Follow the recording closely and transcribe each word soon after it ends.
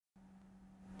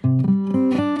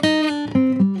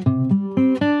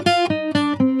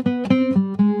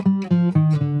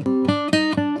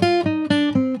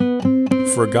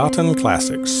Forgotten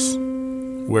Classics,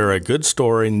 where a good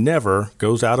story never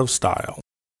goes out of style.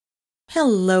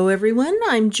 Hello everyone,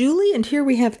 I'm Julie, and here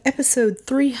we have episode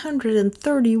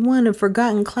 331 of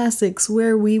Forgotten Classics,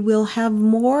 where we will have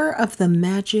more of The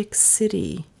Magic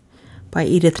City by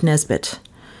Edith Nesbit.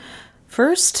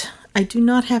 First, I do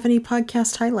not have any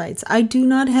podcast highlights. I do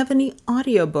not have any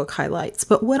audiobook highlights,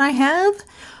 but what I have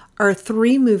are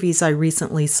 3 movies I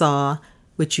recently saw,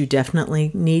 which you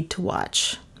definitely need to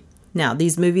watch. Now,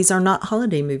 these movies are not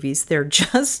holiday movies. They're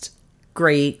just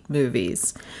great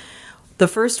movies. The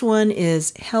first one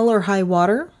is Hell or High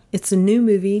Water. It's a new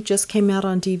movie, just came out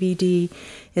on DVD.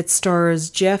 It stars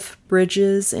Jeff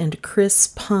Bridges and Chris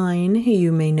Pine, who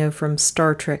you may know from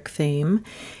Star Trek fame.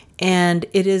 And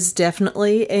it is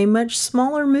definitely a much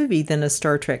smaller movie than a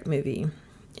Star Trek movie.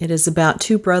 It is about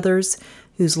 2 brothers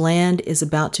whose land is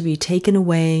about to be taken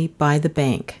away by the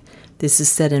bank. This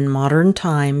is set in modern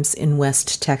times in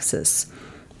West Texas.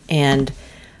 And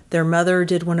their mother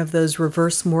did one of those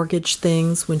reverse mortgage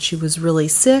things when she was really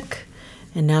sick,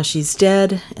 and now she's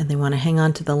dead, and they want to hang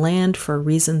on to the land for a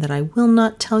reason that I will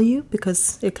not tell you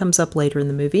because it comes up later in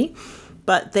the movie.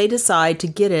 But they decide to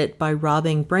get it by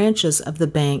robbing branches of the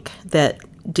bank that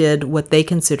did what they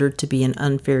considered to be an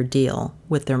unfair deal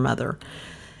with their mother.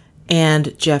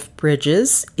 And Jeff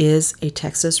Bridges is a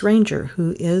Texas Ranger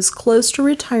who is close to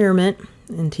retirement,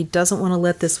 and he doesn't want to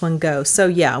let this one go. So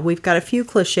yeah, we've got a few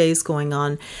cliches going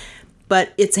on,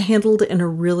 but it's handled in a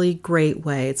really great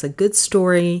way. It's a good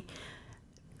story,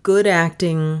 good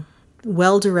acting,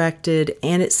 well directed,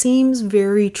 and it seems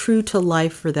very true to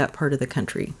life for that part of the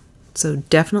country. So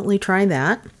definitely try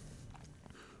that.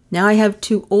 Now I have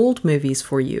 2 old movies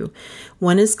for you.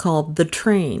 One is called The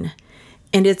Train,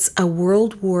 and it's a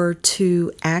World War II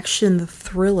action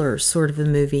thriller sort of a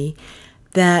movie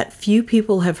that few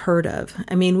people have heard of.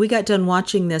 I mean, we got done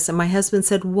watching this and my husband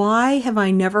said, "Why have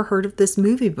I never heard of this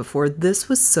movie before? This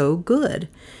was so good."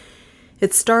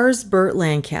 It stars Burt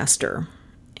Lancaster,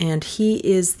 and he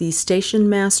is the station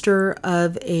master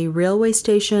of a railway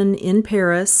station in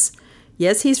Paris.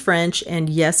 Yes, he's French,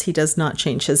 and yes, he does not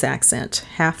change his accent.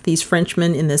 Half these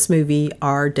Frenchmen in this movie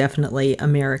are definitely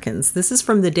Americans. This is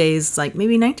from the days, like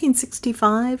maybe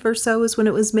 1965 or so is when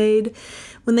it was made,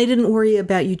 when they didn't worry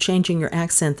about you changing your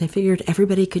accent. They figured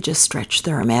everybody could just stretch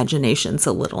their imaginations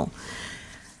a little.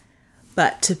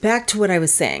 But back to what I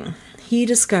was saying. He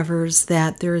discovers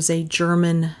that there is a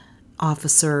German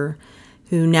officer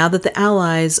who, now that the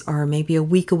Allies are maybe a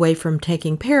week away from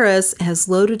taking Paris, has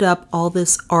loaded up all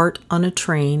this art on a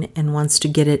train and wants to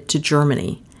get it to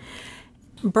Germany.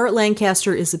 Burt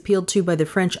Lancaster is appealed to by the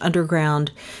French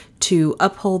underground to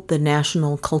uphold the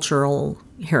national cultural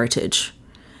heritage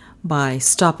by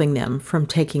stopping them from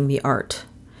taking the art.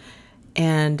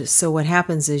 And so what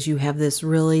happens is you have this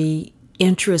really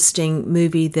interesting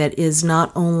movie that is not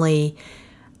only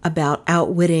about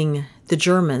outwitting the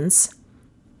Germans,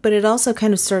 but it also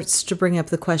kind of starts to bring up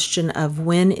the question of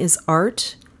when is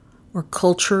art or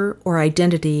culture or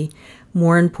identity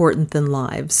more important than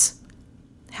lives?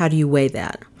 How do you weigh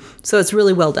that? So it's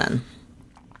really well done.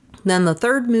 Then the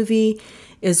third movie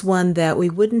is one that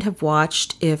we wouldn't have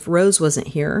watched if Rose wasn't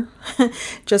here,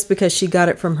 just because she got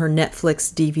it from her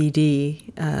Netflix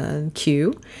DVD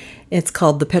queue. It's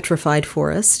called The Petrified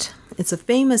Forest. It's a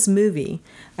famous movie.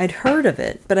 I'd heard of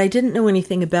it, but I didn't know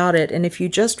anything about it. And if you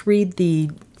just read the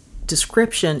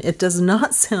description, it does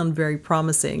not sound very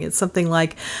promising. It's something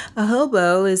like a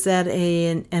hobo is at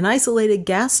an isolated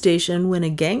gas station when a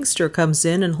gangster comes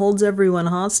in and holds everyone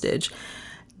hostage.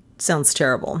 Sounds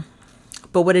terrible.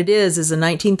 But what it is a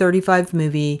 1935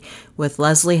 movie with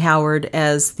Leslie Howard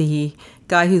as the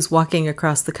guy who's walking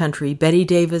across the country. Betty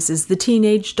Davis is the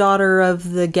teenage daughter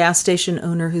of the gas station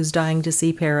owner who's dying to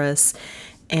see Paris.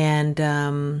 And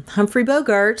Humphrey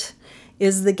Bogart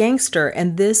is the gangster,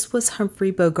 and this was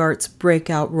Humphrey Bogart's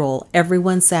breakout role.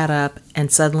 Everyone sat up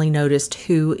and suddenly noticed,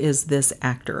 who is this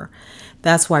actor?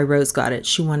 That's why Rose got it.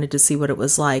 She wanted to see what it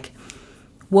was like.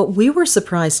 What we were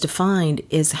surprised to find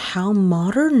is how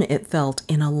modern it felt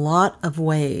in a lot of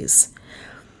ways.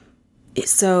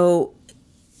 So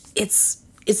it's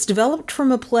developed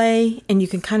from a play, and you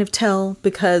can kind of tell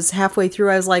because halfway through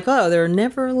I was like, oh, they're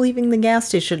never leaving the gas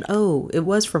station. Oh, it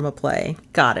was from a play.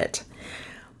 Got it.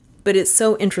 But it's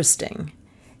so interesting.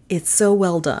 It's so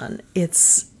well done.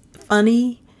 It's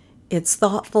funny. It's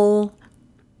thoughtful.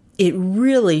 It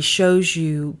really shows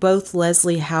you both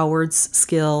Leslie Howard's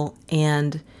skill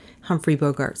and Humphrey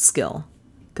Bogart's skill.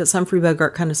 Because Humphrey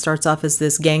Bogart kind of starts off as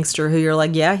this gangster who you're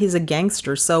like, yeah, he's a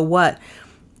gangster, so what?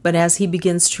 But as he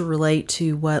begins to relate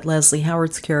to what Leslie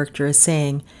Howard's character is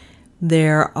saying,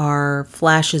 there are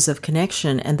flashes of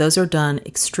connection, and those are done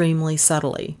extremely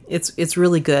subtly. It's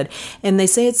really good. And they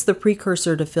say it's the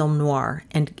precursor to film noir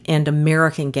and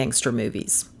American gangster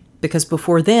movies. Because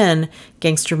before then,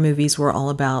 gangster movies were all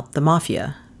about the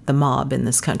mafia, the mob in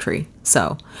this country.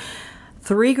 So,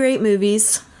 3 great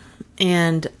movies,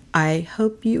 and I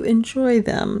hope you enjoy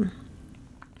them.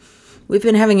 We've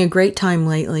been having a great time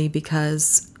lately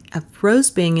because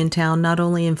Rose being in town not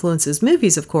only influences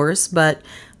movies, of course, but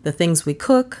the things we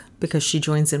cook, because she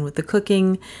joins in with the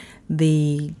cooking,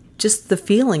 just the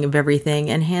feeling of everything.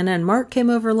 And Hannah and Mark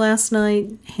came over last night,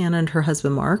 Hannah and her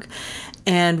husband Mark,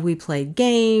 and we played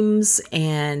games,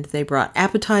 and they brought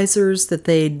appetizers that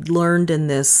they'd learned in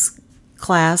this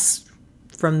class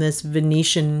from this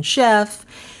Venetian chef,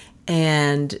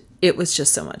 and it was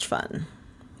just so much fun.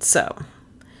 So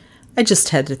I just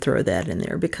had to throw that in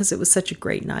there because it was such a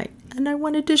great night, and I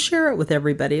wanted to share it with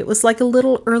everybody. It was like a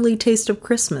little early taste of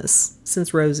Christmas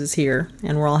since Rose is here,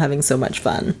 and we're all having so much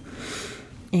fun.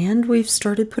 And we've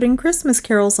started putting Christmas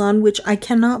carols on, which I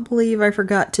cannot believe I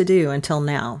forgot to do until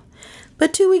now.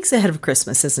 But 2 weeks ahead of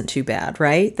Christmas isn't too bad,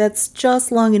 right? That's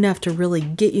just long enough to really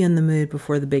get you in the mood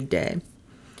before the big day.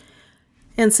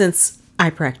 And since I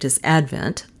practice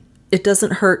Advent, it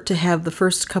doesn't hurt to have the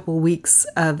first couple weeks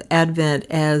of Advent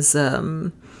as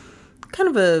kind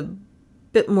of a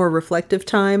bit more reflective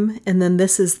time, and then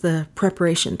this is the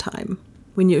preparation time,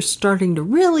 when you're starting to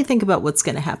really think about what's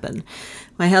going to happen.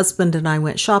 My husband and I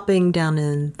went shopping down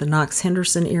in the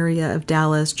Knox-Henderson area of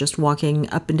Dallas, just walking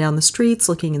up and down the streets,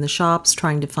 looking in the shops,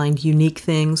 trying to find unique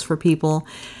things for people.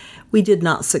 We did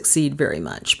not succeed very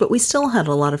much, but we still had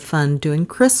a lot of fun doing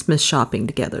Christmas shopping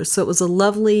together. So it was a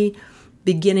lovely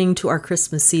beginning to our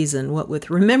Christmas season, what with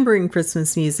remembering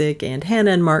Christmas music and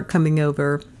Hannah and Mark coming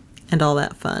over and all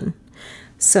that fun.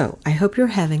 So I hope you're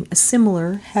having a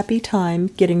similar happy time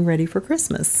getting ready for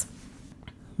Christmas.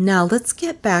 Now let's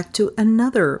get back to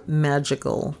another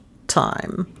magical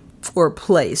time, or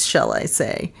place, shall I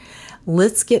say.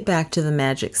 Let's get back to the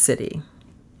Magic City.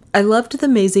 I loved the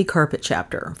Maisie Carpet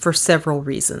chapter for several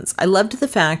reasons. I loved the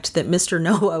fact that Mr.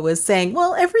 Noah was saying,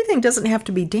 well, everything doesn't have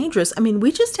to be dangerous. I mean,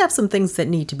 we just have some things that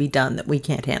need to be done that we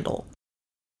can't handle.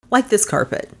 Like this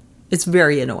carpet. It's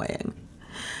very annoying.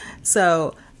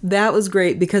 So that was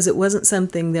great because it wasn't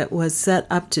something that was set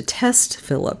up to test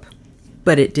Philip,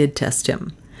 but it did test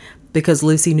him because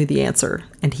Lucy knew the answer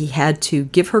and he had to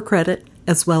give her credit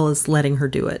as well as letting her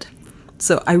do it.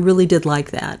 So I really did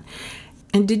like that.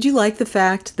 And did you like the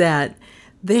fact that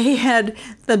they had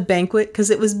the banquet, because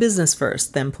it was business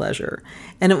first, then pleasure,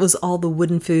 and it was all the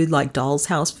wooden food like doll's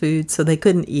house food, so they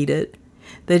couldn't eat it.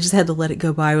 They just had to let it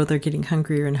go by while they're getting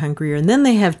hungrier and hungrier. And then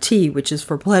they have tea, which is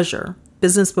for pleasure,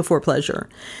 business before pleasure.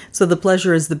 So the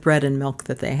pleasure is the bread and milk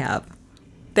that they have.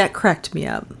 That cracked me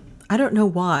up. I don't know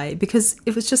why, because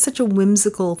it was just such a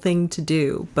whimsical thing to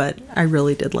do, but I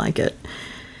really did like it.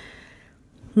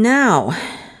 Now,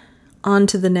 on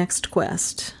to the next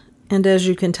quest. And as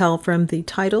you can tell from the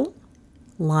title,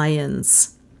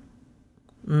 lions.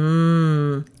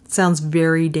 Sounds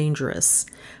very dangerous.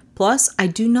 Plus, I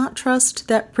do not trust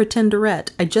that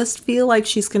pretenderette. I just feel like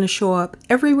she's going to show up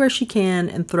everywhere she can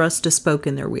and thrust a spoke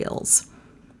in their wheels.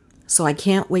 So I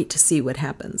can't wait to see what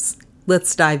happens.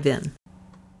 Let's dive in.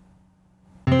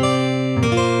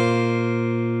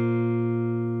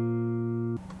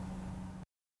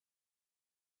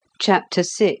 Chapter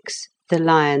 6. The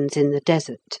Lions in the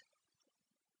Desert.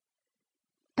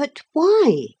 "But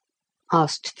why?"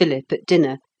 asked Philip at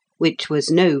dinner, which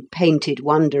was no painted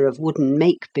wonder of wooden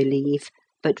make-believe,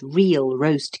 but real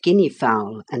roast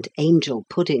guinea-fowl and angel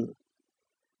pudding.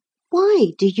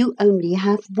 "Why do you only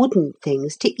have wooden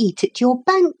things to eat at your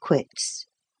banquets?"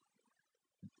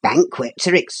 "Banquets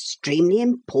are extremely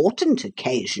important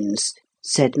occasions,"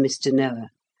 said Mr. Noah,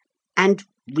 "and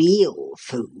real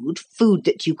food, food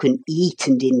that you can eat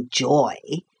and enjoy,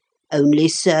 only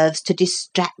serves to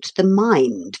distract the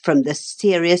mind from the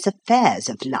serious affairs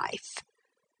of life.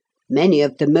 Many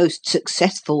of the most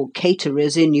successful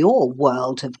caterers in your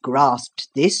world have grasped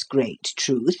this great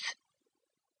truth."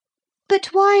 "But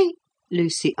why,"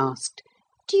 Lucy asked,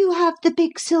 "do you have the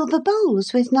big silver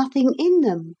bowls with nothing in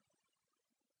them?"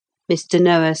 Mr.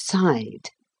 Noah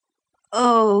sighed.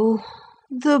 "Oh,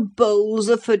 the bowls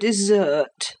are for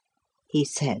dessert," he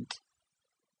said.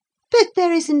 "But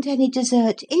there isn't any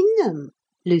dessert in them,"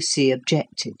 Lucy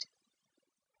objected.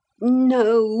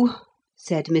 "No,"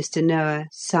 said Mr. Noah,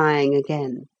 sighing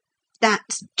again.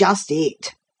 "That's just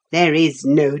it. There is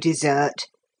no dessert.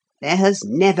 There has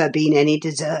never been any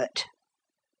dessert.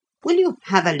 Will you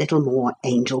have a little more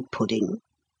angel pudding?"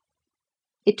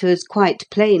 It was quite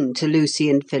plain to Lucy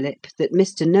and Philip that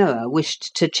Mr. Noah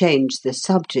wished to change the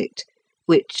subject,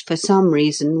 which for some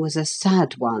reason was a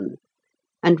sad one,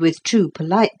 and with true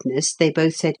politeness they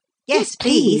both said, "Yes,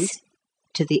 please,"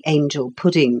 to the angel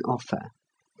pudding offer,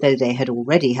 though they had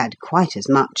already had quite as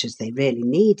much as they really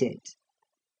needed.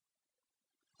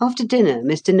 After dinner,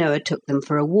 Mr. Noah took them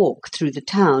for a walk through the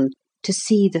town to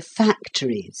see the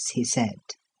factories, he said.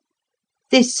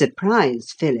 This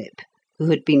surprised Philip, who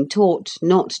had been taught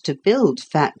not to build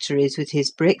factories with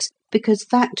his bricks because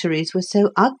factories were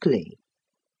so ugly.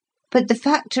 But the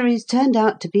factories turned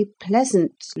out to be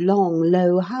pleasant, long,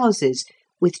 low houses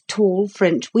with tall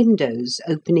French windows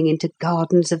opening into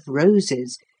gardens of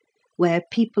roses, where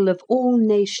people of all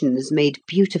nations made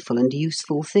beautiful and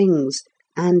useful things,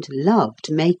 and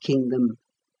loved making them.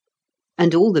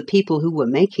 And all the people who were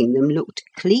making them looked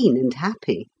clean and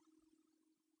happy.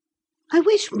 "I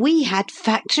wish we had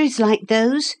factories like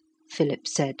those," Philip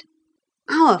said.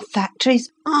 "Our factories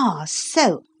are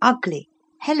so ugly.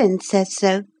 Helen says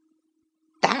so."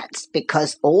 "That's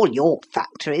because all your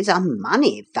factories are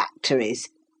money factories,"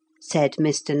 said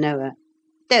Mr. Noah,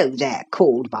 "though they're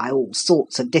called by all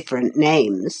sorts of different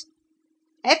names.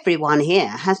 Everyone here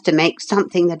has to make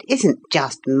something that isn't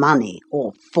just money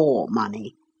or for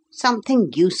money,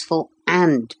 something useful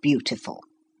and beautiful."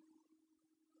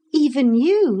 "Even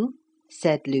you?"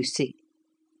 said Lucy.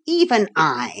 "Even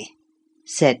I,"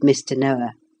 said Mr.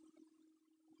 Noah.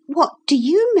 "What do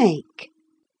you make?"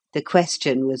 The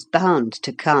question was bound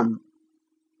to come.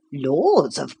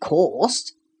 "Laws, of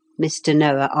course," Mr.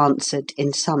 Noah answered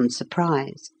in some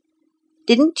surprise.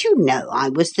 "Didn't you know I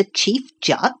was the chief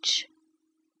judge?"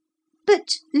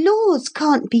 "But laws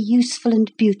can't be useful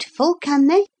and beautiful, can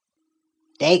they?"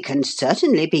 "They can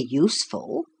certainly be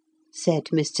useful," said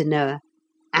Mr. Noah.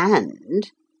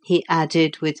 "And," he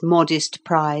added with modest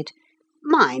pride,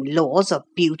 "my laws are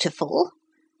beautiful.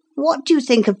 What do you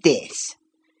think of this?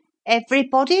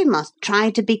 Everybody must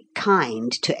try to be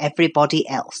kind to everybody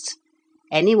else.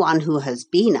 Anyone who has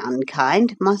been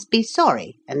unkind must be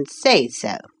sorry and say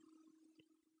so."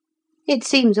 "It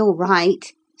seems all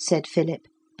right," said Philip,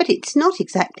 "but it's not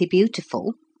exactly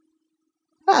beautiful."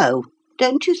 "Oh,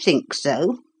 don't you think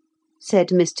so?" said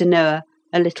Mr. Noah,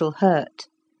 a little hurt.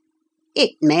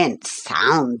 "It mayn't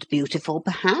sound beautiful,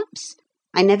 perhaps.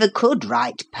 I never could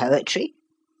write poetry,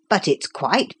 but it's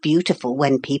quite beautiful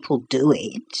when people do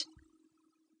it."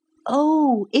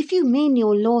 "Oh, if you mean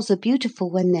your laws are beautiful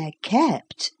when they're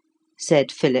kept,"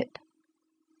 said Philip.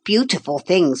 "Beautiful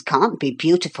things can't be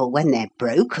beautiful when they're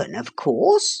broken, of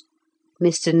course,"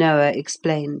 Mr. Noah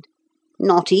explained.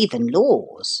 "Not even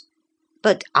laws.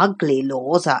 But ugly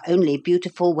laws are only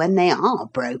beautiful when they are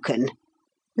broken.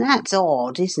 That's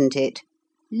odd, isn't it?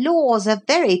 Laws are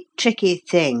very tricky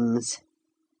things."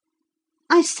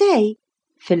 "I say,"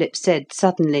 Philip said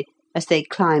suddenly, as they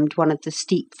climbed one of the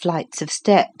steep flights of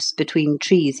steps between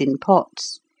trees in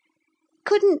pots,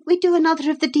 "couldn't we do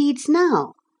another of the deeds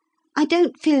now? I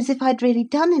don't feel as if I'd really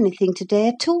done anything today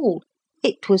at all.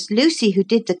 It was Lucy who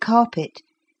did the carpet.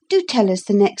 Do tell us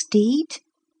the next deed."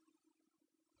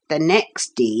 "The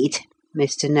next deed,"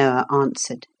 Mr. Noah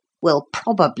answered, "will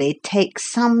probably take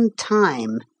some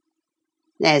time.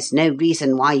 There's no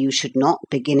reason why you should not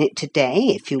begin it today,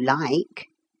 if you like.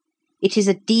 It is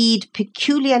a deed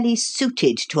peculiarly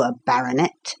suited to a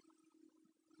baronet.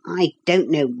 I don't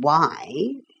know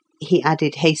why," he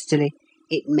added hastily.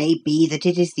 "It may be that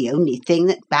it is the only thing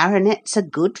that baronets are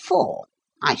good for.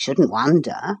 I shouldn't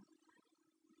wonder.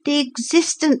 The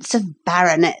existence of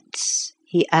baronets,"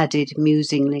 he added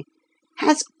musingly,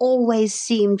 "has always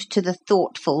seemed to the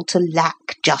thoughtful to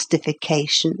lack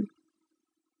justification.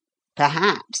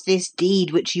 Perhaps this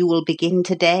deed which you will begin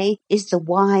today is the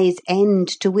wise end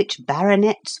to which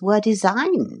baronets were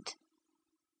designed."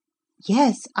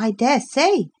 "Yes, I dare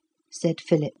say," said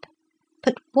Philip.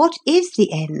 "But what is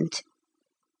the end?"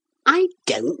 "I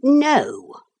don't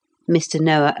know," Mr.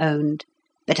 Noah owned,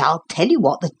 "but I'll tell you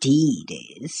what the deed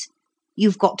is.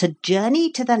 You've got to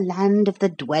journey to the land of the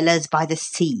dwellers by the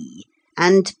sea,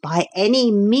 and by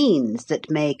any means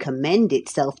that may commend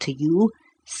itself to you,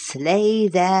 slay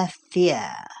their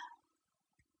fear."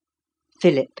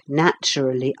 Philip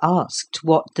naturally asked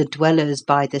what the dwellers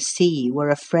by the sea were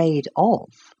afraid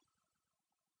of.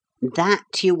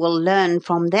 "That you will learn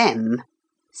from them,"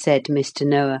 said Mr.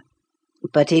 Noah,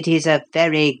 "but it is a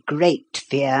very great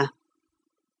fear."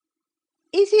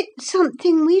 "Is it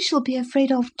something we shall be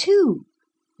afraid of too?"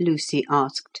 Lucy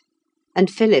asked, and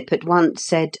Philip at once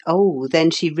said, oh, then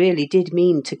she really did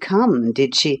mean to come,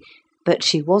 did she? But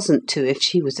she wasn't to if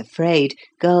she was afraid.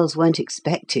 Girls weren't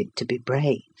expected to be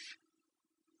brave.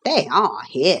 "They are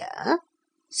here,"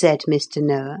 said Mr.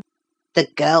 Noah. "The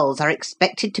girls are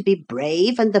expected to be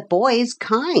brave and the boys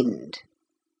kind."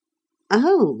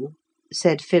 "Oh,"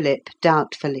 said Philip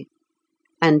doubtfully.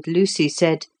 And Lucy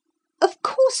said, "Of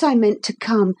course I meant to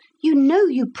come. You know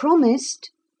you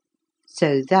promised."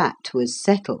 So that was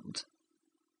settled.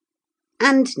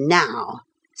 "And now,"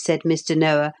 said Mr.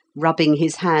 Noah, rubbing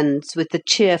his hands with the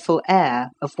cheerful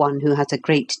air of one who has a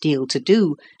great deal to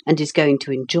do and is going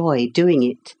to enjoy doing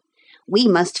it, "we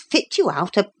must fit you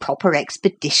out a proper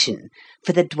expedition,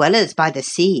 for the Dwellers by the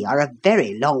Sea are a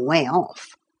very long way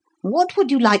off. What would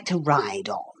you like to ride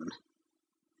on?"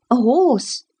 "A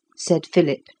horse," said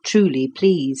Philip, truly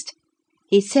pleased.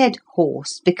 He said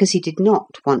horse because he did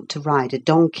not want to ride a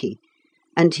donkey,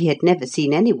 and he had never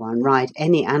seen any one ride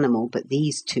any animal but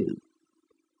these two.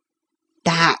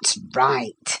 "That's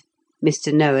right,"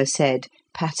 Mr. Noah said,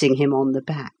 patting him on the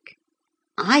back.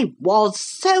 "I was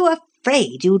so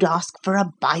afraid you'd ask for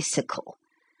a bicycle.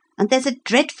 And there's a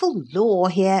dreadful law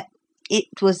here,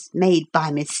 it was made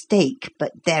by mistake,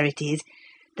 but there it is,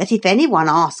 that if any one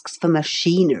asks for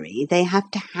machinery, they have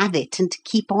to have it and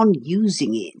keep on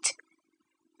using it.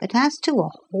 But as to a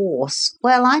horse,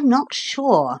 well, I'm not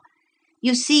sure.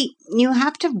 You see, you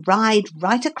have to ride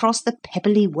right across the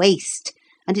Pebbly Waste,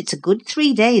 and it's a good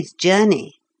 3 days'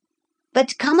 journey.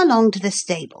 But come along to the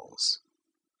stables."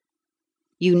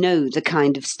 You know the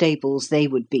kind of stables they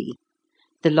would be.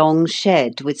 The long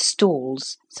shed with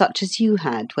stalls, such as you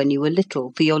had when you were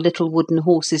little for your little wooden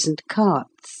horses and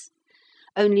carts.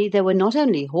 Only there were not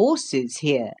only horses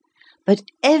here, but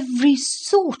every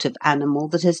sort of animal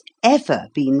that has ever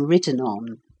been ridden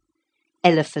on.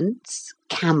 Elephants,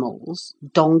 camels,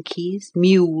 donkeys,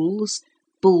 mules,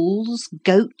 bulls,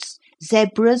 goats,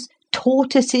 zebras,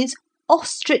 tortoises,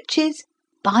 ostriches,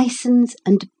 bisons,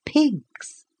 and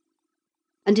pigs.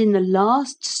 And in the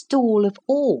last stall of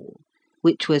all,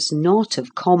 which was not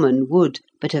of common wood,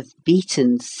 but of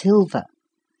beaten silver,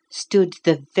 stood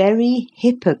the very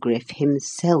Hippogriff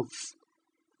himself,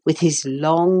 with his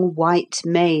long white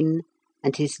mane,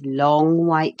 and his long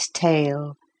white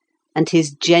tail, and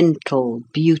his gentle,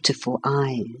 beautiful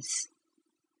eyes.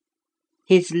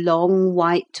 His long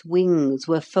white wings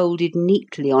were folded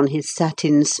neatly on his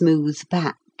satin-smooth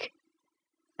back,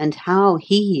 and how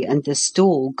he and the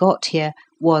stall got here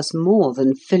was more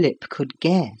than Philip could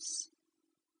guess.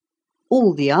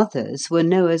 All the others were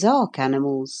Noah's Ark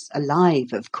animals,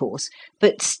 alive, of course,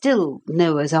 but still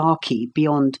Noah's Arky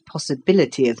beyond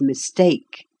possibility of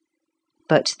mistake.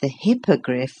 But the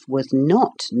Hippogriff was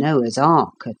not Noah's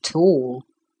Ark at all.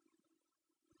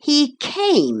 "He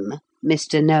came,"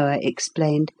 Mr. Noah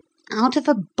explained, "out of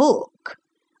a book,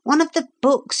 one of the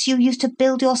books you used to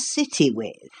build your city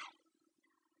with."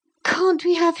 "Can't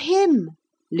we have him?"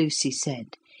 Lucy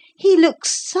said. "He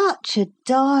looks such a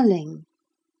darling."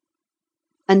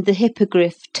 And the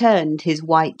Hippogriff turned his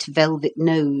white velvet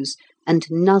nose and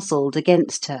nuzzled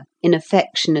against her in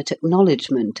affectionate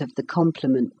acknowledgment of the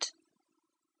compliment.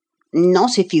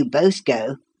 "Not if you both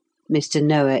go," Mr.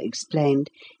 Noah explained.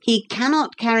 "He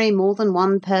cannot carry more than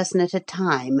one person at a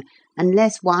time,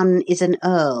 unless one is an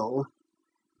earl.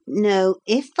 No,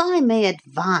 if I may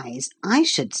advise, I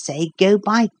should say go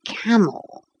by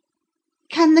camel."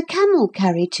 "Can the camel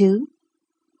carry two?"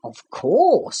 "Of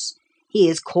course. He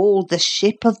is called the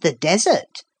Ship of the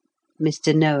Desert,"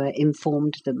 Mr. Noah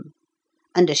informed them.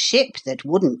 "And a ship that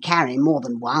wouldn't carry more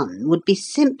than one would be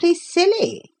simply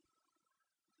silly."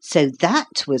 So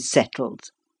that was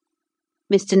settled.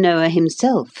 Mr. Noah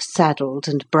himself saddled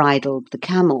and bridled the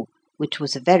camel, which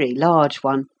was a very large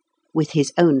one, with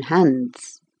his own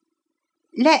hands.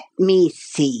 "Let me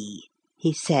see,"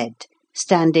 he said,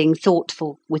 standing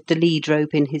thoughtful with the lead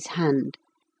rope in his hand.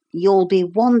 "You'll be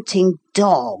wanting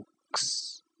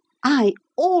dogs." "I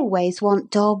always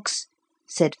want dogs,"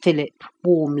 said Philip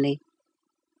warmly.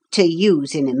 "To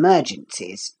use in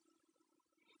emergencies."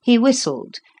 He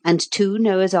whistled, and 2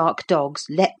 Noah's Ark dogs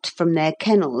leapt from their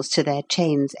kennels to their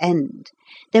chain's end.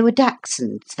 They were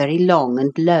Dachshunds, very long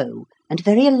and low, and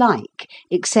very alike,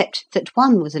 except that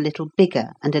one was a little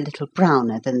bigger and a little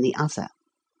browner than the other.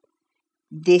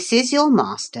 "This is your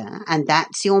master, and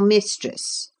that's your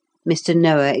mistress," Mr.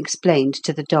 Noah explained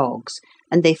to the dogs,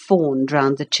 and they fawned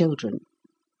round the children.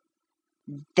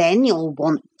 "Then you'll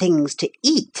want things to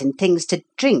eat and things to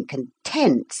drink, and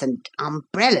tents and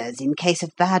umbrellas in case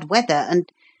of bad weather,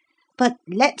 and... But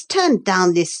let's turn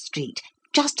down this street.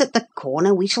 Just at the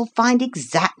corner we shall find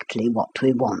exactly what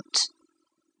we want."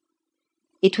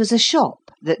 It was a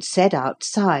shop that said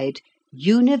outside,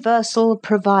 "Universal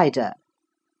Provider.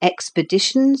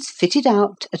 Expeditions fitted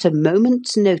out at a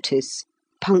moment's notice.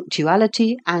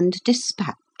 Punctuality and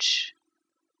dispatch."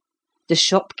 The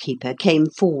shopkeeper came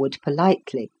forward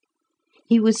politely.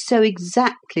 He was so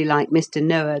exactly like Mr.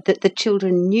 Noah that the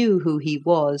children knew who he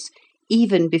was,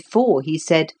 even before he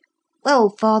said, "Well,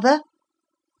 father?"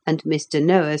 And Mr.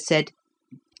 Noah said,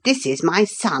 "This is my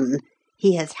son.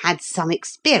 He has had some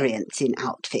experience in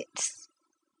outfits."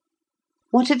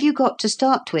 "What have you got to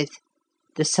start with?"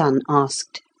 the son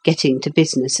asked, getting to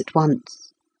business at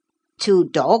once. "2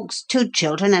 dogs, 2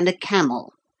 children, and a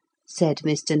camel," said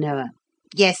Mr. Noah.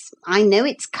 "Yes, I know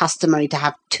it's customary to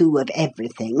have 2 of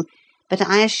everything, but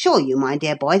I assure you, my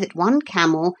dear boy, that 1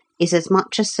 camel is as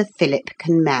much as Sir Philip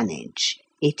can manage.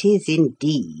 It is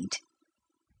indeed."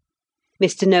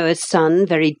 Mr. Noah's son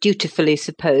very dutifully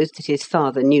supposed that his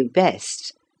father knew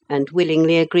best, and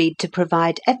willingly agreed to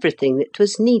provide everything that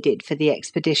was needed for the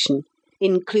expedition,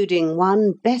 including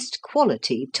 1 best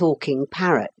quality talking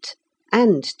parrot,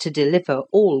 and to deliver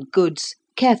all goods,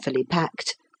 carefully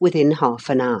packed, within half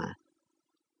an hour.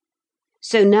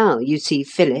 So now you see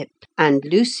Philip and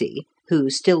Lucy,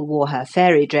 who still wore her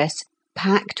fairy dress,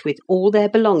 packed with all their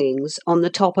belongings on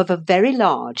the top of a very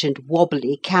large and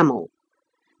wobbly camel,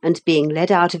 and being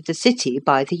led out of the city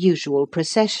by the usual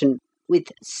procession, with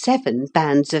 7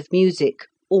 bands of music,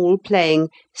 all playing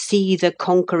 "See the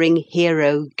Conquering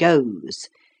Hero Goes,"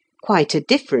 quite a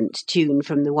different tune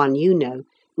from the one you know,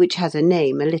 which has a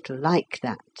name a little like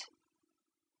that.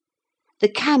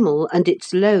 The camel and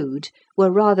its load were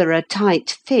rather a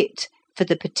tight fit for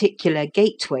the particular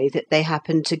gateway that they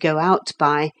happened to go out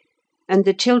by, and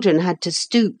the children had to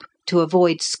stoop to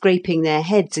avoid scraping their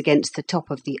heads against the top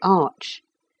of the arch.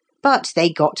 But they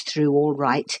got through all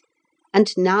right,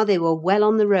 and now they were well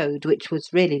on the road, which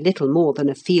was really little more than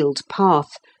a field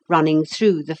path running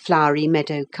through the flowery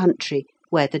meadow country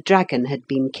where the dragon had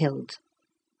been killed.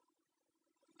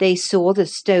 They saw the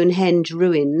Stonehenge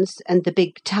ruins and the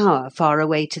big tower far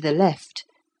away to the left,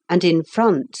 and in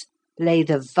front lay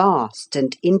the vast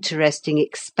and interesting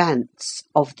expanse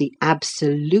of the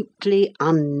absolutely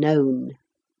unknown.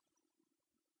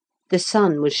 The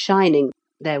sun was shining,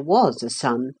 there was a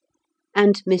sun,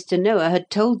 and Mr. Noah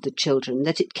had told the children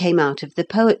that it came out of the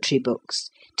poetry books,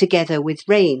 together with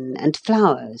rain and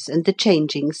flowers and the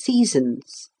changing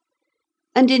seasons.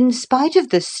 And in spite of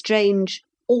the strange,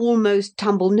 almost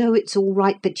tumble, "No, it's all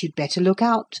right, but you'd better look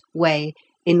out" way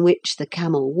in which the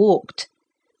camel walked,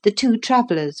 the 2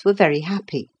 travellers were very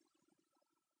happy.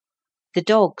 The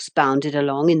dogs bounded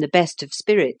along in the best of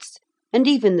spirits, and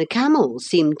even the camel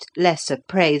seemed less a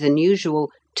prey than usual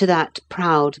to that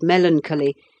proud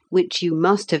melancholy which you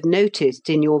must have noticed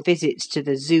in your visits to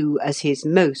the Zoo as his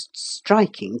most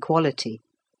striking quality.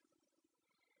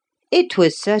 It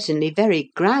was certainly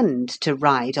very grand to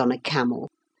ride on a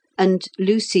camel, and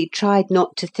Lucy tried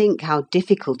not to think how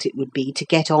difficult it would be to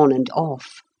get on and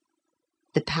off.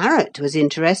 The parrot was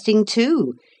interesting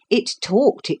too. It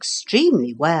talked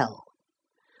extremely well.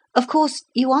 Of course,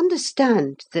 you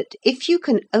understand that if you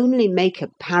can only make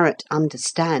a parrot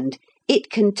understand, it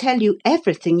can tell you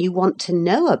everything you want to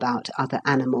know about other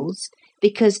animals,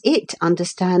 because it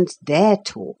understands their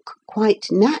talk quite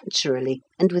naturally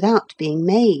and without being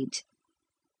made.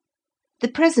 The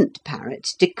present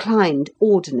parrot declined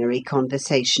ordinary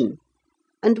conversation,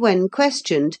 and when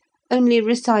questioned, only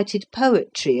recited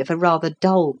poetry of a rather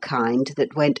dull kind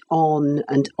that went on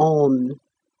and on.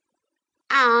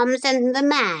 "Arms and the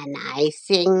man I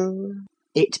sing,"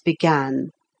 it began,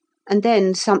 and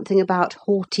then something about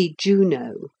haughty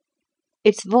Juno.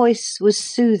 Its voice was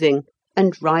soothing,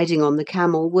 and riding on the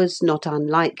camel was not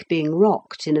unlike being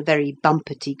rocked in a very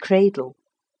bumpety cradle.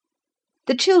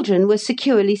 The children were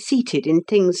securely seated in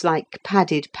things like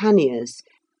padded panniers,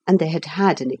 and they had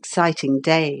had an exciting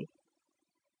day.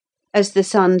 As the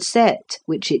sun set,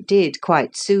 which it did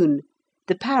quite soon,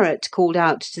 the parrot called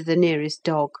out to the nearest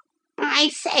dog, "I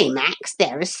say, Max,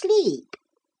 they're asleep."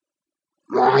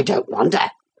 "I don't wonder,"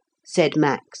 said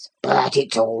Max, "but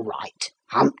it's all right.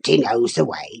 Humpty knows the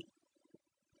way."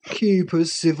 "Keep a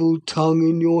civil tongue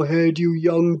in your head, you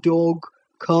young dog,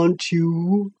 can't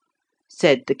you?"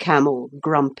 said the camel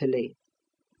grumpily.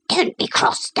 "Don't be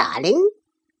cross, darling,"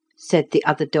 said the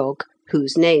other dog,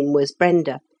 whose name was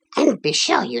Brenda, "and be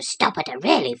sure you stop at a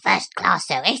really first-class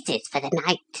oasis for the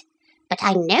night. But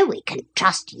I know we can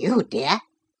trust you, dear."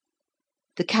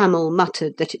 The camel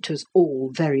muttered that it was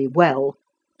all very well,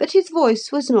 but his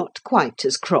voice was not quite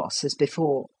as cross as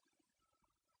before.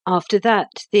 After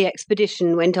that, the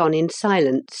expedition went on in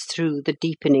silence through the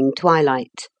deepening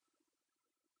twilight.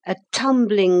 A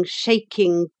tumbling,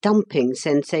 shaking, dumping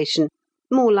sensation,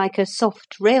 more like a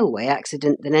soft railway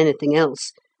accident than anything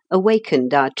else,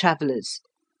 awakened our travellers,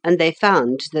 and they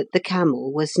found that the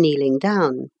camel was kneeling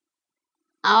down.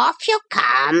 "Off you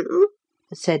come,"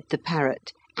 said the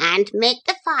parrot. "And make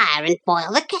the fire and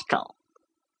boil the kettle."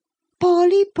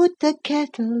 "Polly, put the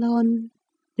kettle on,"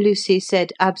 Lucy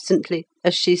said absently,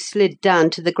 as she slid down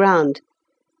to the ground,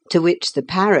 to which the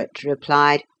parrot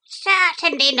replied,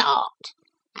 "Certainly not.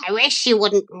 I wish you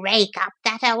wouldn't rake up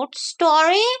that old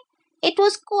story. It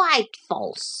was quite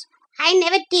false. I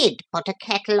never did put a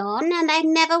kettle on, and I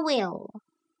never will."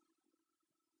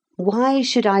 Why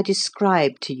should I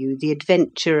describe to you the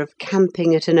adventure of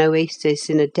camping at an oasis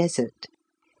in a desert?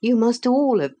 You must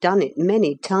all have done it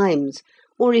many times,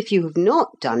 or if you have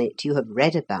not done it, you have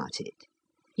read about it.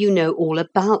 You know all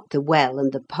about the well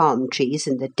and the palm trees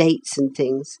and the dates and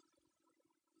things.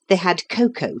 They had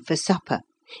cocoa for supper.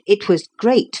 It was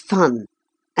great fun,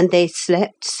 and they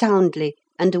slept soundly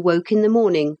and awoke in the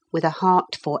morning with a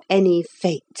heart for any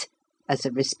fate, as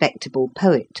a respectable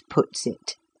poet puts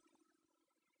it.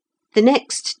 The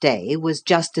next day was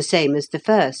just the same as the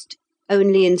first,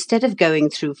 only instead of going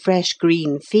through fresh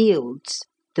green fields,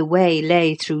 the way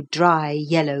lay through dry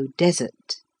yellow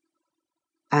desert.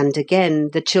 And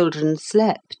again the children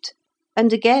slept,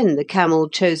 and again the camel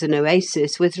chose an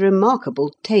oasis with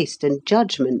remarkable taste and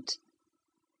judgment.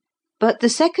 But the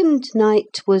second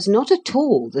night was not at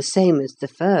all the same as the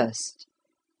first,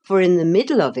 for in the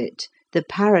middle of it the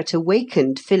parrot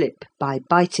awakened Philip by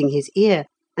biting his ear,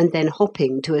 and then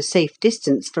hopping to a safe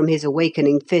distance from his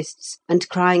awakening fists and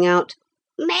crying out,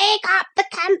 "Make up the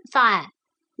campfire!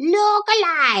 Look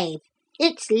alive!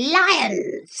 It's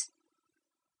lions!"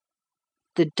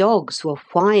 The dogs were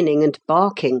whining and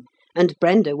barking, and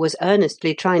Brenda was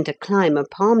earnestly trying to climb a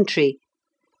palm tree.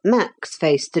 Max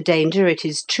faced the danger, it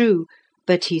is true,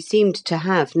 but he seemed to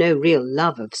have no real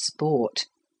love of sport.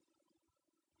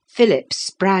 Philip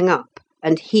sprang up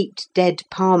and heaped dead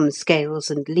palm scales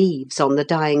and leaves on the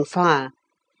dying fire.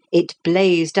 It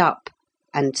blazed up,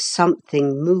 and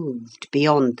something moved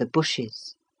beyond the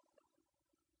bushes.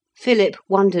 Philip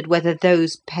wondered whether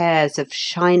those pairs of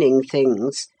shining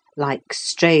things, like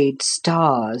strayed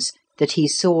stars, that he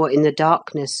saw in the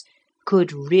darkness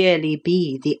could really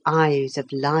be the eyes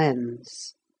of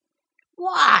lions.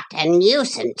 "What a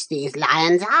nuisance these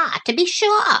lions are, to be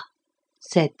sure,"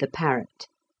 said the parrot.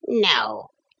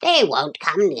 "No, they won't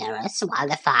come near us while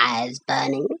the fire's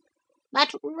burning.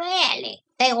 But really,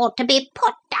 they ought to be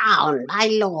put down by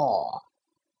law."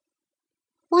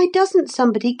 "Why doesn't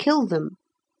somebody kill them?"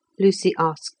 Lucy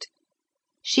asked.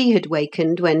 She had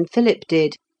wakened when Philip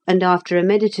did, and after a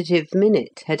meditative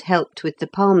minute had helped with the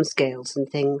palm scales and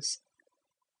things.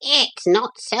 "It's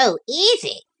not so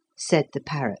easy," said the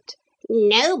parrot.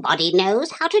 "Nobody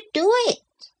knows how to do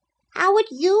it. How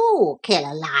would you kill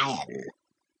a lion?"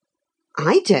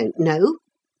 "I don't know,"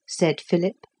 said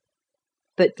Philip.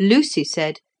 But Lucy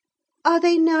said, "Are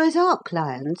they Noah's Ark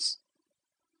lions?"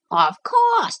 "Of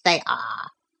course they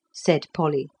are," said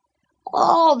Polly.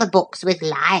 "All the books with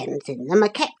lions in them are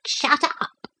kept shut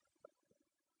up."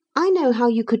 "I know how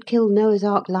you could kill Noah's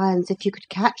Ark lions if you could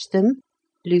catch them,"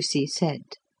 Lucy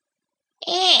said.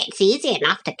 "It's easy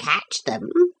enough to catch them,"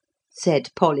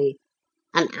 said Polly.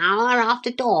 "An hour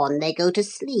after dawn they go to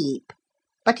sleep.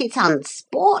 But it's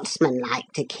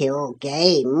unsportsmanlike to kill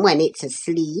game when it's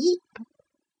asleep."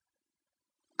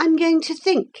 "I'm going to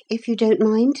think, if you don't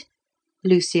mind,"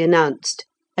 Lucy announced,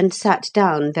 and sat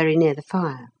down very near the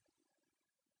fire.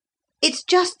 "It's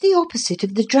just the opposite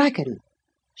of the dragon,"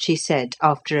 she said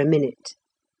after a minute.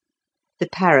 The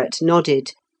parrot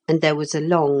nodded, and there was a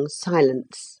long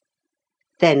silence.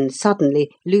 Then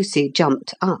suddenly Lucy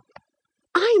jumped up.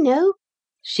 "I know,"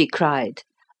 she cried.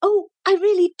 "Oh, I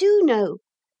really do know.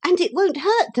 And it won't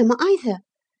hurt them either.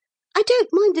 I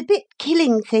don't mind a bit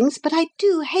killing things, but I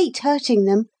do hate hurting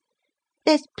them.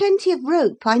 There's plenty of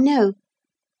rope, I know."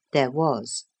 There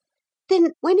was.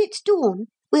 "Then when it's dawn,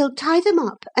 we'll tie them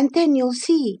up, and then you'll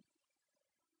see."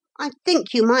 "I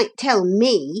think you might tell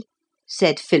me,"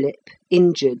 said Philip,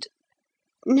 injured.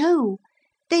 "No,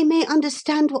 they may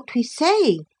understand what we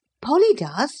say. Polly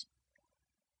does."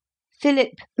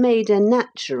 Philip made a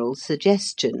natural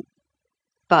suggestion.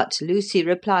 But Lucy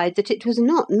replied that it was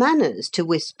not manners to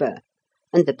whisper,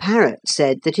 and the parrot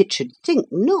said that it should think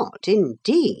not,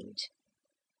 indeed.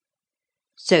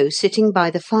 So sitting by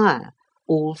the fire,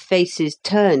 all faces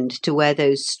turned to where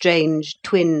those strange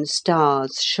twin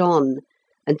stars shone,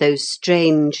 and those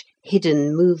strange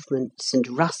hidden movements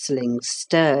and rustlings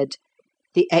stirred,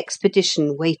 the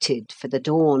expedition waited for the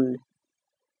dawn.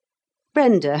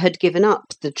 Brenda had given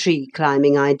up the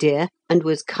tree-climbing idea, and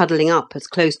was cuddling up as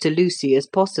close to Lucy as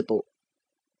possible.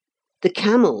 The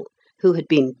camel, who had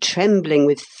been trembling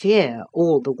with fear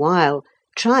all the while,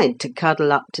 tried to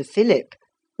cuddle up to Philip,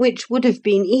 which would have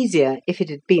been easier if it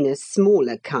had been a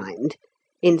smaller kind.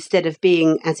 instead of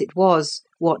being, as it was,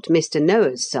 what Mr.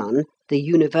 Noah's son, the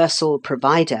universal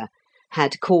provider,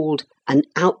 had called an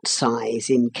outsize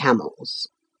in camels.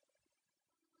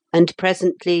 And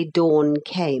presently dawn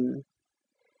came.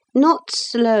 Not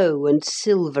slow and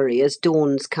silvery as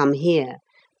dawns come here,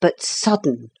 but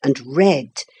sudden and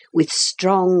red, with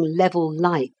strong level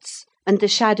lights, and the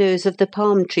shadows of the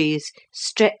palm trees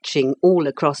stretching all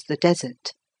across the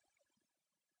desert.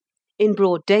 In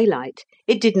broad daylight,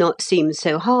 it did not seem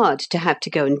so hard to have to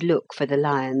go and look for the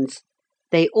lions.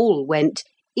 They all went,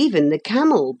 even the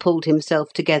camel pulled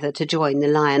himself together to join the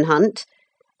lion hunt,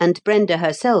 and Brenda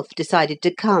herself decided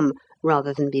to come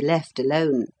rather than be left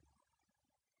alone.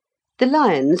 The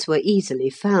lions were easily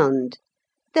found.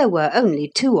 There were only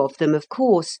 2 of them, of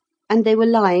course, and they were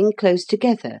lying close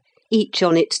together, each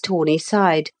on its tawny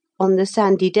side, on the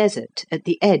sandy desert at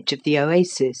the edge of the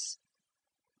oasis.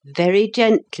 Very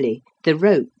gently the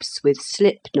ropes with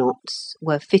slip knots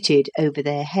were fitted over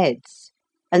their heads,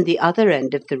 and the other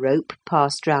end of the rope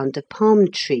passed round a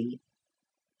palm tree.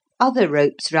 Other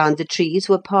ropes round the trees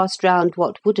were passed round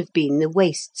what would have been the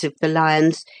waists of the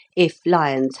lions, if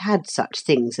lions had such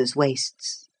things as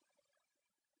waists.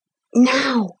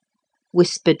 "Now,"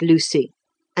 whispered Lucy,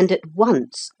 and at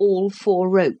once all 4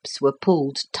 ropes were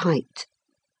pulled tight.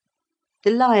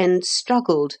 The lions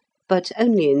struggled, but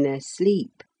only in their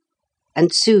sleep,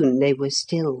 and soon they were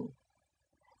still.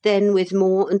 Then with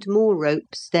more and more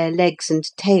ropes their legs and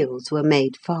tails were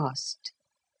made fast.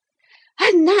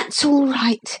 "And that's all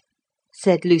right,"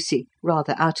 said Lucy,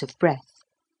 rather out of breath.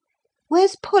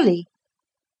 "Where's Polly?"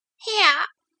 "Here,"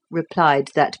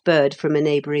 replied that bird from a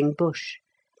neighbouring bush.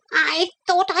 "I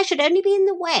thought I should only be in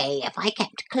the way if I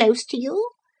kept close to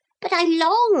you, but I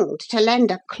longed to lend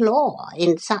a claw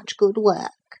in such good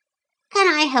work. Can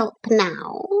I help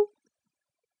now?"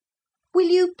 "Will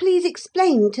you please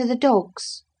explain to the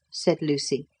dogs?" said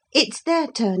Lucy. "It's their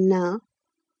turn now.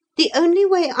 The only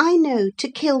way I know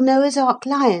to kill Noah's Ark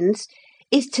lions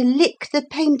is to lick the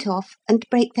paint off and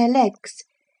break their legs.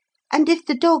 And if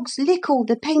the dogs lick all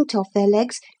the paint off their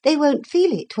legs, they won't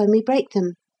feel it when we break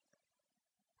them."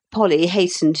 Polly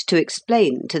hastened to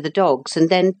explain to the dogs, and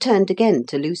then turned again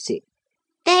to Lucy.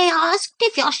 "They asked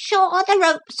if you're sure the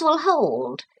ropes will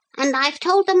hold, and I've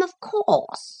told them of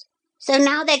course. So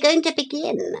now they're going to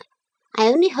begin. I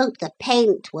only hope the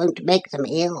paint won't make them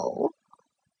ill."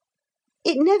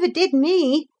 "It never did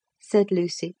me," said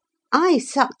Lucy. "I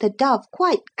sucked the dove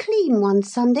quite clean one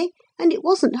Sunday, and it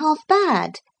wasn't half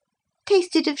bad.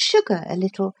 Tasted of sugar a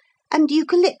little, and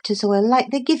eucalyptus oil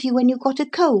like they give you when you've got a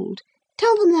cold.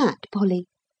 Tell them that, Polly."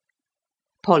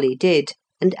 Polly did,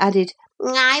 and added,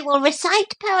 "I will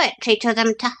recite poetry to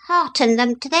them to hearten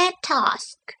them to their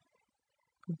task."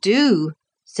 "Do,"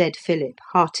 said Philip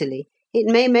heartily.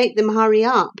 "It may make them hurry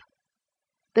up.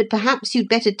 But perhaps you'd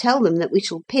better tell them that we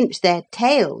shall pinch their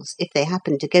tails if they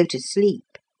happen to go to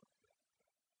sleep."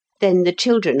 Then the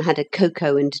children had a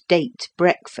cocoa and date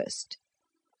breakfast.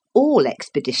 All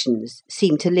expeditions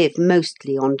seem to live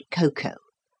mostly on cocoa,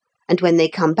 and when they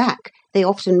come back they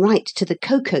often write to the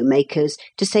cocoa makers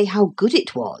to say how good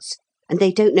it was, and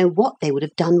they don't know what they would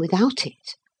have done without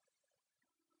it.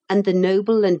 And the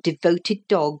noble and devoted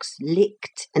dogs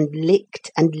licked and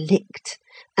licked and licked,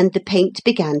 and the paint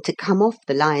began to come off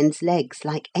the lions' legs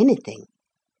like anything.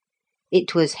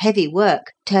 It was heavy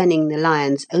work turning the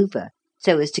lions over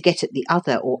so as to get at the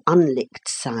other or unlicked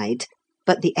side,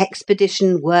 but the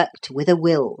expedition worked with a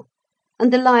will,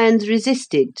 and the lions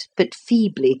resisted, but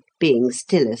feebly, being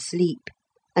still asleep,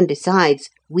 and besides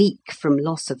weak from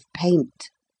loss of paint.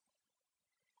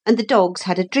 And the dogs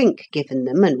had a drink given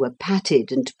them, and were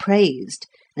patted and praised,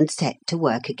 and set to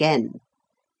work again.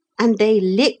 And they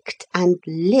licked and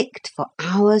licked for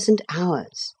hours and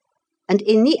hours, and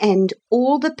in the end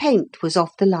all the paint was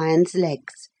off the lions'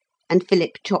 legs, and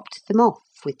Philip chopped them off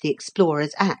with the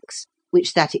explorer's axe,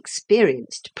 which that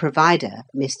experienced provider,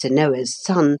 Mr. Noah's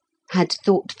son, had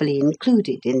thoughtfully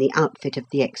included in the outfit of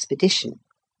the expedition.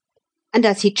 And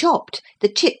as he chopped, the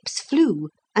chips flew,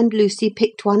 and Lucy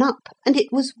picked one up, and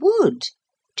it was wood,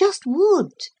 just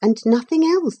wood, and nothing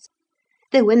else,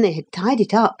 though when they had tied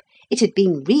it up, it had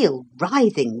been real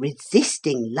writhing,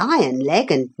 resisting lion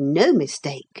leg, and no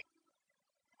mistake.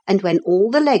 And when all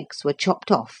the legs were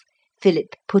chopped off,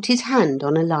 Philip put his hand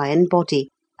on a lion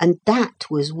body, and that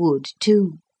was wood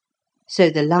too. So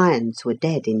the lions were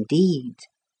dead indeed.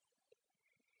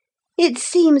 "It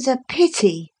seems a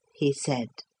pity," he said.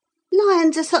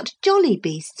 "Lions are such jolly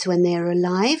beasts when they are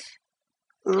alive."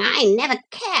 "I never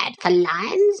cared for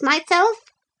lions myself,"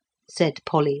 said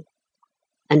Polly.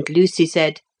 And Lucy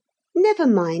said, "Never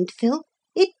mind, Phil.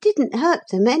 It didn't hurt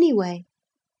them anyway."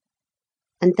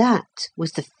 and that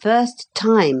was the first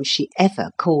time she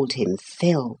ever called him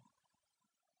Phil.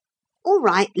 All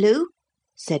right, Lou,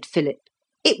 said Philip.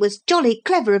 It was jolly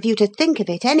clever of you to think of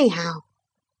it, anyhow.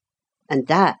 And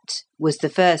that was the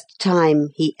first time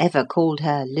he ever called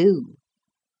her Lou.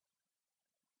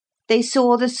 They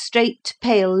saw the straight,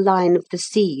 pale line of the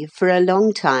sea for a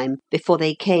long time before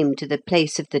they came to the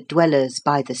place of the dwellers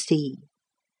by the sea.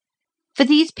 For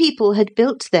these people had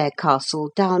built their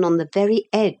castle down on the very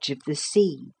edge of the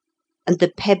sea, and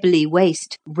the pebbly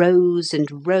waste rose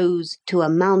and rose to a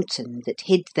mountain that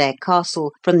hid their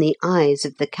castle from the eyes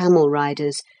of the camel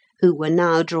riders who were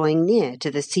now drawing near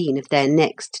to the scene of their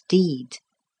next deed.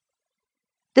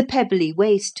 The pebbly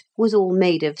waste was all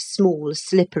made of small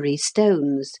slippery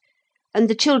stones, and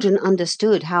the children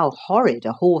understood how horrid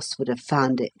a horse would have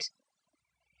found it.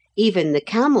 Even the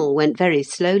camel went very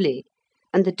slowly,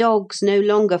 and the dogs no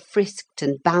longer frisked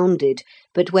and bounded,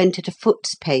 but went at a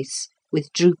foot's pace,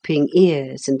 with drooping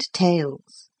ears and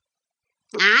tails.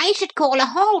 I should call a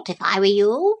halt if I were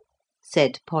you,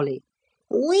 said Polly.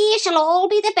 We shall all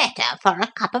be the better for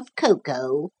a cup of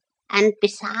cocoa. And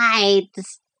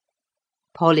besides...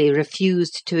 Polly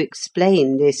refused to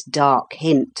explain this dark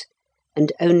hint,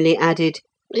 and only added,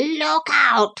 Look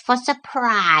out for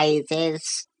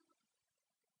surprises.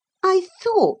 I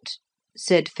thought,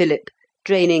 said Philip,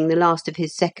 draining the last of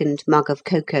his second mug of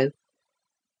cocoa,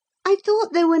 I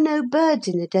thought there were no birds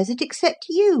in the desert except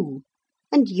you,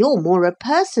 and you're more a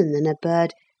person than a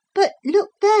bird, but look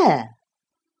there.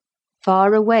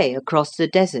 Far away across the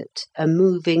desert a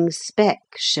moving speck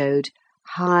showed,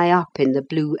 high up in the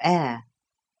blue air.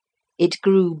 It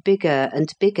grew bigger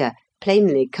and bigger,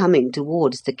 plainly coming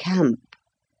towards the camp.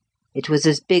 It was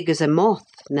as big as a moth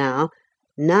now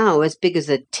as big as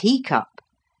a teacup,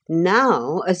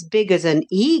 now as big as an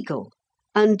eagle,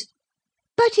 and...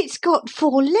 But it's got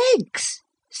 4 legs,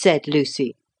 said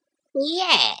Lucy.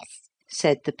 Yes,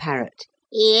 said the parrot.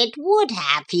 It would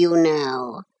have, you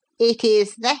know. It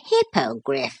is the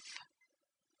hippogriff.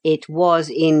 It was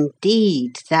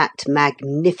indeed that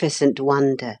magnificent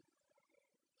wonder.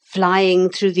 Flying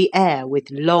through the air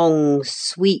with long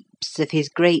sweeps of his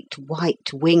great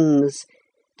white wings,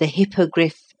 the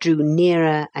hippogriff drew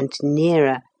nearer and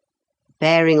nearer,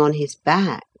 bearing on his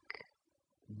back.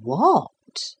 What?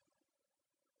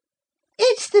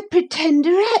 It's the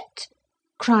Pretenderette,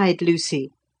 cried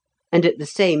Lucy, and at the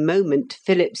same moment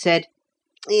Philip said,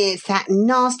 It's that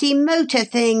nasty motor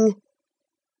thing.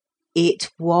 It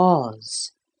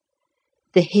was.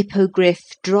 The hippogriff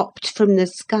dropped from the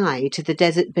sky to the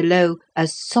desert below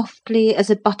as softly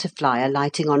as a butterfly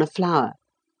alighting on a flower,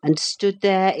 and stood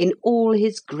there in all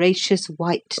his gracious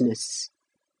whiteness.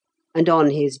 And on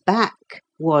his back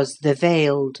was the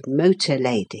veiled motor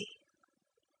lady.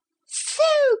 So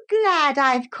glad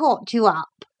I've caught you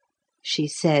up, she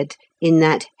said in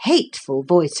that hateful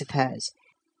voice of hers.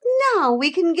 Now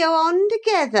we can go on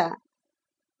together.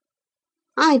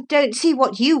 I don't see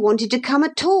what you wanted to come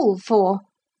at all for,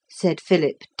 said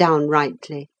Philip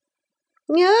downrightly.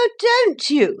 Oh, don't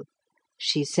you?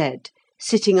 She said,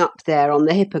 sitting up there on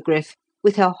the hippogriff,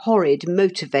 with her horrid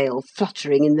motor veil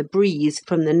fluttering in the breeze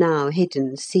from the now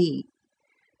hidden sea.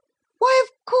 Why,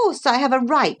 of course I have a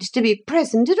right to be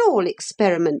present at all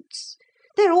experiments.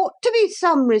 There ought to be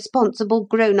some responsible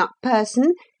grown-up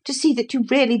person to see that you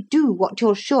really do what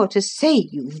you're sure to say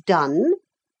you've done.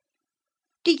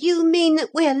 Do you mean that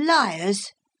we're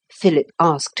liars? Philip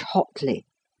asked hotly.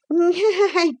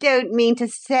 I don't mean to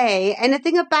say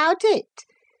anything about it,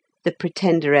 the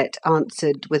Pretenderette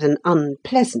answered with an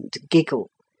unpleasant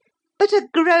giggle. But a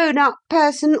grown-up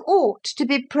person ought to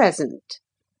be present.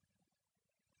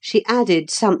 She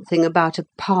added something about a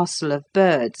parcel of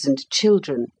birds and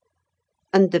children,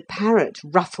 and the parrot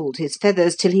ruffled his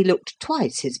feathers till he looked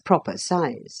twice his proper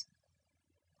size.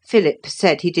 Philip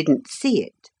said he didn't see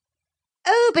it.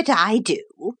 Oh, but I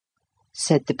do,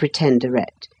 said the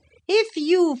Pretenderette. If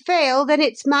you fail, then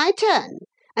it's my turn,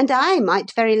 and I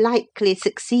might very likely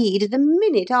succeed the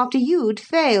minute after you'd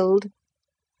failed.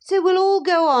 So we'll all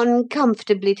go on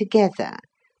comfortably together.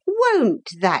 Won't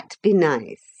that be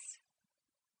nice?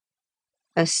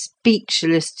 A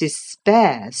speechless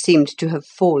despair seemed to have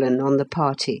fallen on the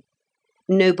party.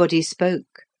 Nobody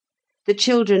spoke. The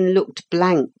children looked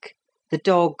blank, the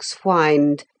dogs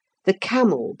whined, the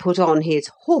camel put on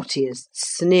his haughtiest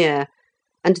sneer,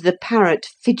 and the parrot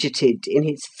fidgeted in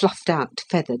his fluffed-out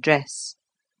feather dress.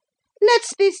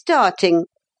 Let's be starting,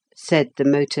 said the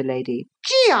motor lady.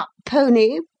 Gee up,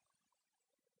 pony.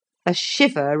 A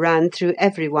shiver ran through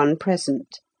everyone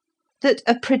present. That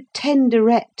a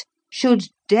Pretenderette should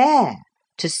dare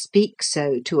to speak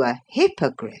so to a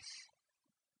hippogriff.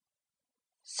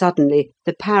 Suddenly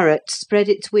the parrot spread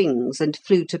its wings and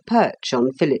flew to perch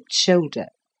on Philip's shoulder.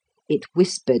 It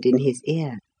whispered in his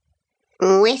ear.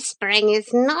 "Whispering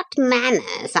is not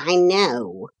manners, I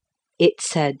know," it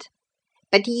said.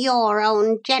 "but your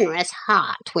own generous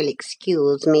heart will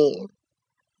excuse me.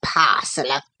 Parcel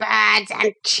of birds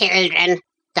and children,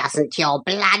 doesn't your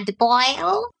blood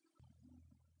boil?"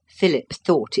 Philip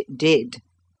thought it did.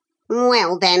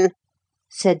 "Well then,"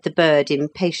 said the bird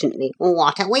impatiently,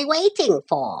 "what are we waiting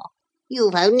for?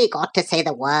 You've only got to say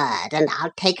the word, and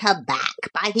I'll take her back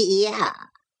by the ear."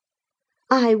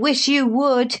 "I wish you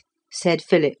would," said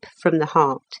Philip from the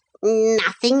heart.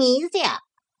 "Nothing easier,"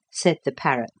 said the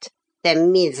parrot. "The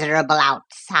miserable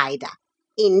outsider,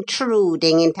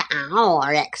 intruding into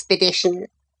our expedition.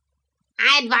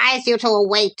 I advise you to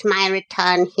await my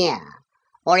return here,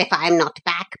 or if I'm not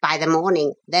back by the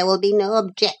morning, there will be no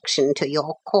objection to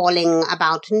your calling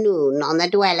about noon on the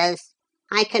Dwellers.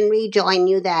 I can rejoin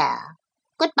you there.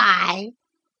 Goodbye."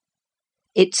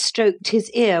 It stroked his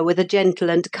ear with a gentle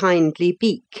and kindly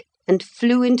beak, and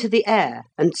flew into the air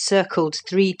and circled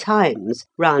 3 times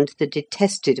round the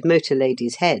detested motor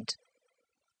lady's head.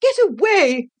 "Get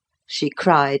away!" she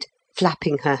cried,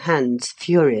 flapping her hands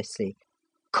furiously.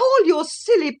 "Call your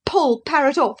silly poll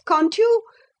parrot off, can't you?"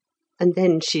 And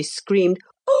then she screamed,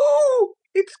 "Oh,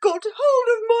 it's got hold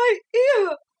of my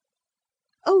ear!"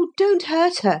 "Oh, don't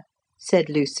hurt her," said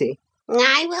Lucy.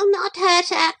 "I will not hurt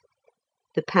her."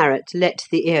 The parrot let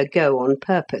the ear go on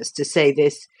purpose to say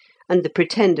this, and the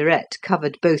Pretenderette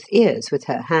covered both ears with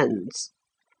her hands.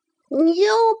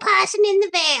 "You person in the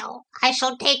veil, I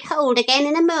shall take hold again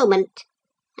in a moment,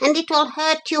 and it will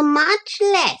hurt you much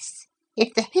less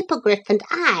if the Hippogriff and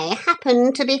I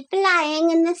happen to be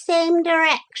flying in the same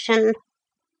direction.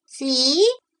 See?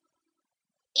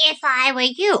 If I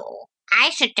were you, I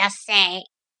should just say,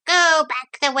 'Go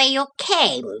back the way you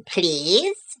came,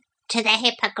 please, to the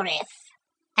Hippogriff,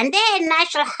 and then I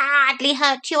shall hardly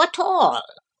hurt you at all.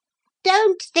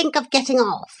 Don't think of getting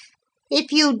off.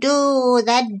 If you do,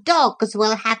 the dogs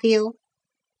will have you.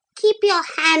 Keep your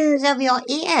hands over your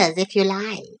ears if you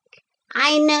like.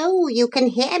 I know you can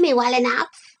hear me well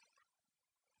enough.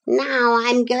 Now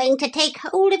I'm going to take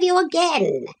hold of you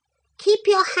again. Keep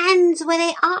your hands where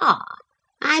they are.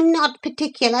 I'm not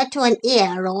particular to an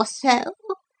ear or so.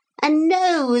 A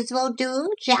nose will do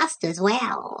just as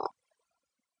well."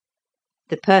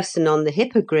 The person on the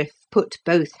Hippogriff put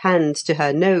both hands to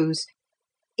her nose.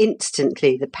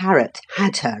 Instantly the parrot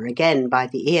had her again by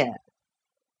the ear.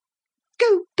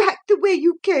 "Go back the way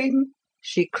you came,"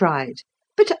 she cried,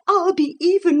 "but I'll be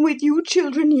even with you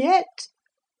children yet."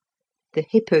 The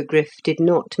Hippogriff did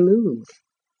not move.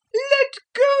 "Let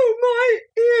go my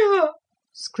ear!"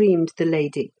 screamed the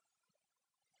lady.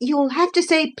 "You'll have to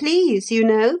say please, you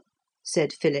know,"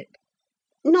 said Philip.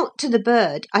 "Not to the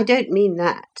bird, I don't mean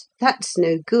that. That's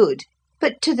no good.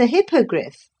 But to the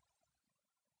Hippogriff."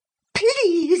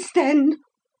 "Please, then,"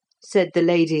 said the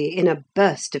lady in a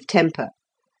burst of temper,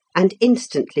 and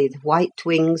instantly the white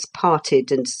wings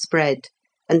parted and spread,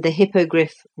 and the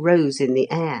Hippogriff rose in the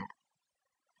air.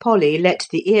 Polly let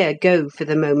the ear go for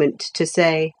the moment to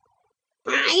say,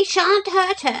 "I shan't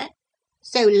hurt her,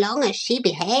 so long as she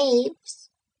behaves,"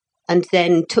 and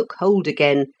then took hold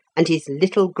again, and his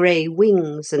little grey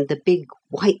wings and the big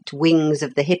white wings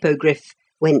of the Hippogriff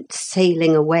went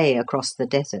sailing away across the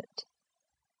desert.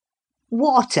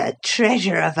 "What a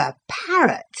treasure of a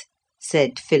parrot!"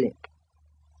 said Philip.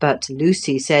 But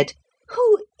Lucy said,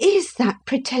 "Who is that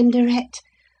Pretenderette?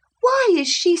 Why is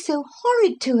she so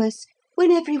horrid to us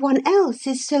when every one else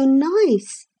is so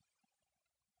nice?"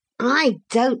 "I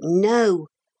don't know,"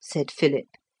 said Philip.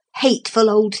 "Hateful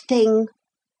old thing."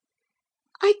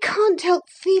 "I can't help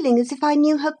feeling as if I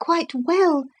knew her quite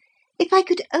well, if I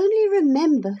could only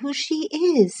remember who she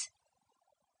is."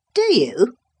 "Do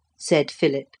you?" said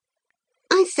Philip.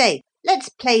 "I say, let's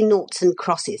play noughts and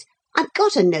crosses. I've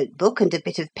got a notebook and a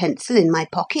bit of pencil in my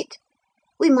pocket.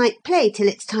 We might play till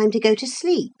it's time to go to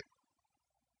sleep."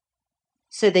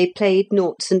 So they played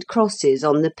noughts and crosses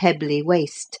on the pebbly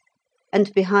waste,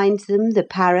 and behind them the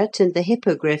parrot and the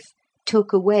Hippogriff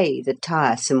took away the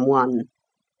tiresome one,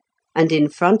 and in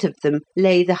front of them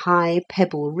lay the high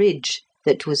pebble ridge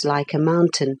that was like a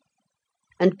mountain,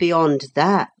 and beyond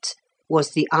that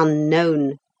was the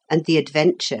unknown and the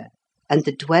adventure and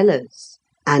the Dwellers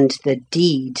and the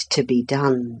deed to be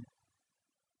done.